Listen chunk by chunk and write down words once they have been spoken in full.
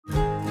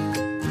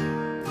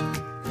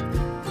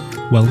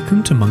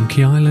Welcome to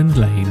Monkey Island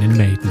Lane in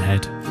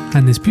Maidenhead,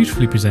 and this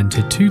beautifully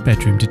presented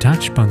 2-bedroom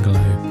detached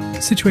bungalow,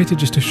 situated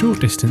just a short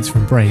distance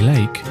from Bray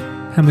Lake,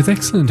 and with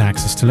excellent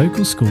access to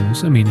local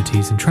schools,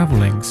 amenities and travel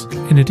links,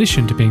 in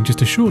addition to being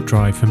just a short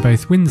drive from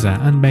both Windsor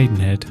and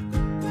Maidenhead.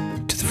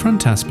 To the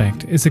front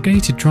aspect is a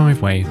gated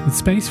driveway with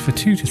space for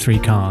 2 to 3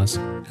 cars,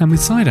 and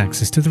with side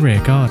access to the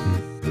rear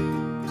garden.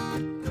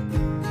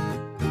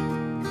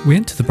 We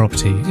enter the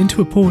property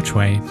into a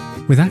porchway,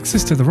 with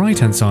access to the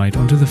right-hand side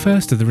onto the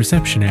first of the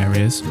reception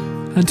areas,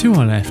 and to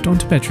our left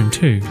onto bedroom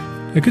 2,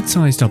 a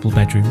good-sized double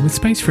bedroom with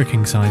space for a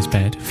king-size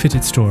bed,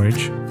 fitted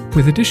storage,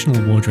 with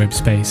additional wardrobe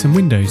space and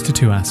windows to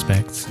 2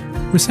 aspects.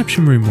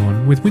 Reception room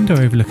 1 with window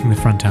overlooking the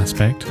front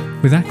aspect,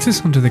 with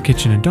access onto the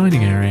kitchen and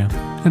dining area,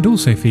 and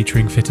also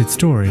featuring fitted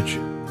storage.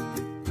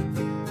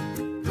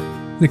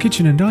 The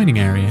kitchen and dining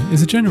area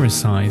is a generous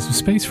size with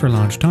space for a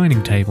large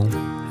dining table,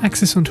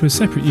 access onto a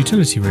separate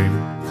utility room,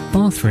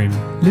 bathroom,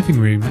 living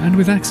room and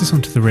with access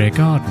onto the rear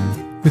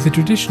garden, with a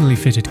traditionally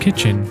fitted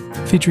kitchen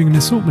featuring an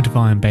assortment of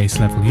iron base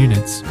level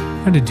units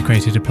and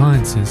integrated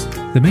appliances.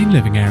 The main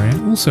living area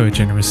also a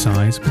generous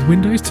size with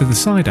windows to the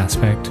side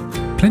aspect,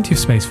 plenty of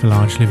space for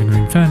large living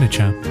room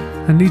furniture,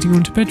 and leading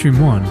onto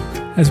bedroom 1,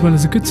 as well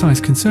as a good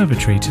sized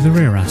conservatory to the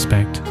rear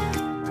aspect.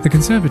 The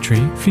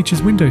conservatory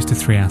features windows to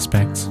 3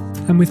 aspects,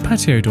 and with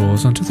patio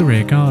doors onto the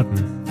rear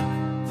garden.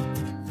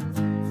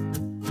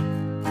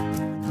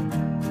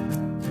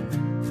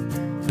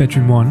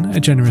 Bedroom 1, a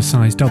generous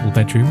sized double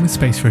bedroom with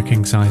space for a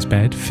king-size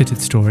bed, fitted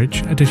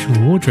storage,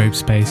 additional wardrobe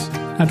space,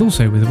 and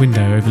also with a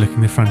window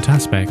overlooking the front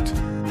aspect.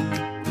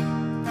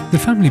 The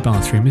family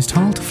bathroom is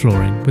tiled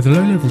flooring with a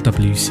low-level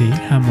WC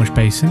hand wash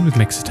basin with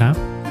mixer tap,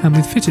 and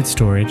with fitted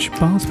storage,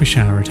 bath with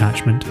shower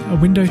attachment, a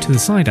window to the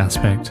side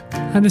aspect,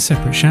 and a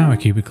separate shower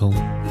cubicle.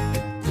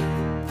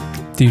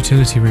 The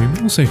utility room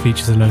also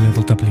features a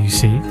low-level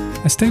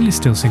WC, a stainless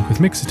steel sink with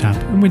mixer tap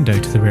and window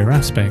to the rear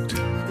aspect.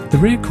 The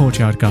rear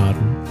courtyard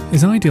garden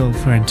is ideal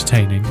for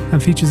entertaining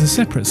and features a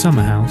separate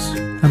summer house,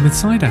 and with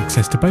side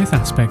access to both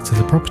aspects of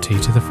the property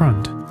to the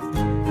front.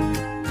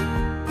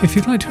 If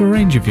you'd like to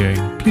arrange a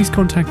viewing, please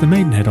contact the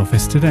Maidenhead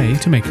office today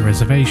to make a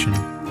reservation.